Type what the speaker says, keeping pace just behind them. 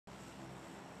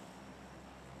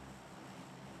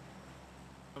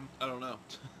I don't know.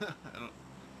 I don't.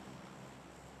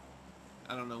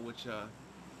 I don't know which. I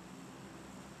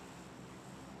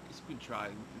guess we can try.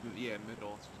 Yeah,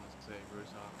 middle. That's what I was gonna say.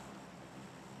 Rose off.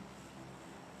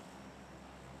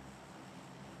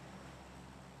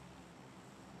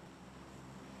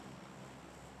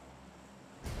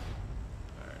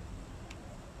 All right.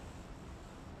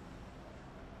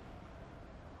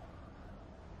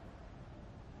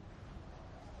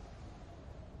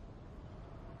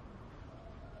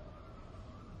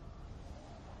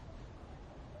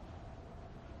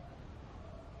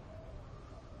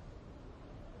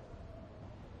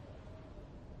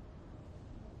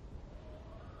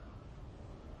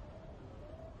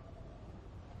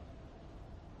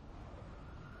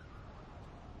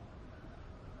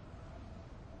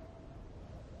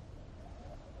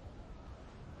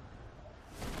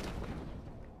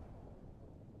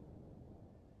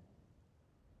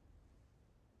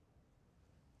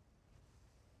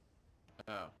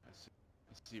 Oh, I see.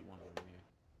 I see one over here.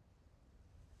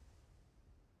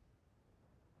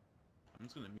 I'm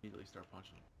just gonna immediately start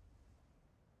punching.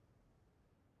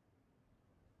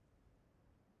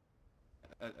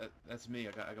 That's me.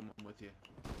 I got one with you.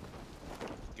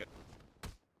 Get.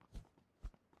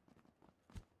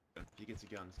 If he gets a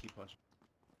gun, just keep punching.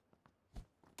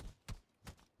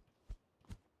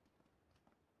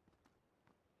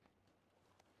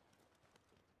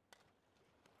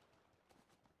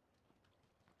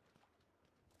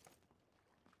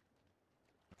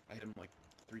 I hit him like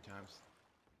 3 times.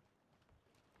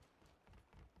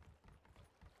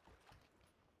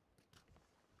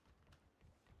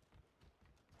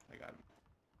 I got him.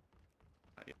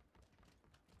 Not yet.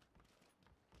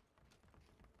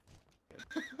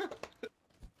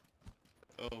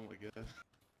 Oh my god.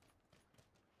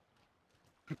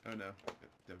 Oh no.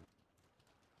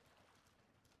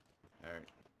 Alright.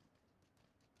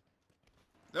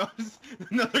 No,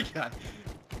 another guy.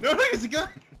 No, it's a gun!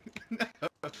 No.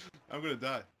 I'm gonna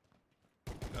die.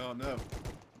 Oh no.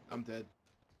 I'm dead.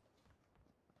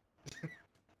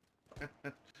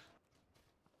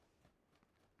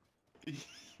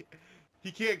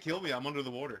 He can't kill me. I'm under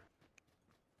the water.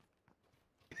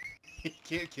 He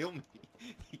can't kill me.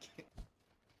 He can't.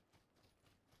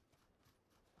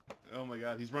 Oh my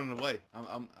god, he's running away.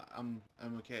 I'm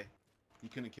okay. He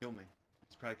couldn't kill me.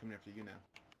 He's probably coming after you now.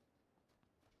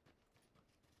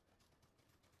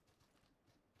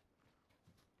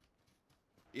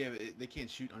 Yeah, but they can't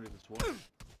shoot under this water.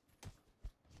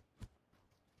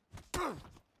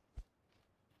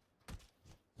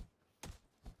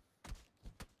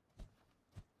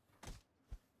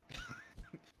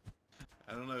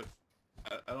 I don't know.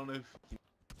 I don't know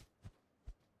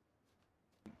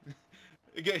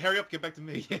if. Hurry up! Get back to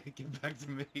me! Get back to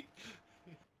me!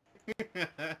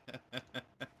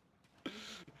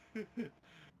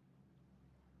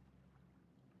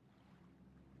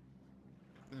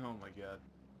 Oh my god.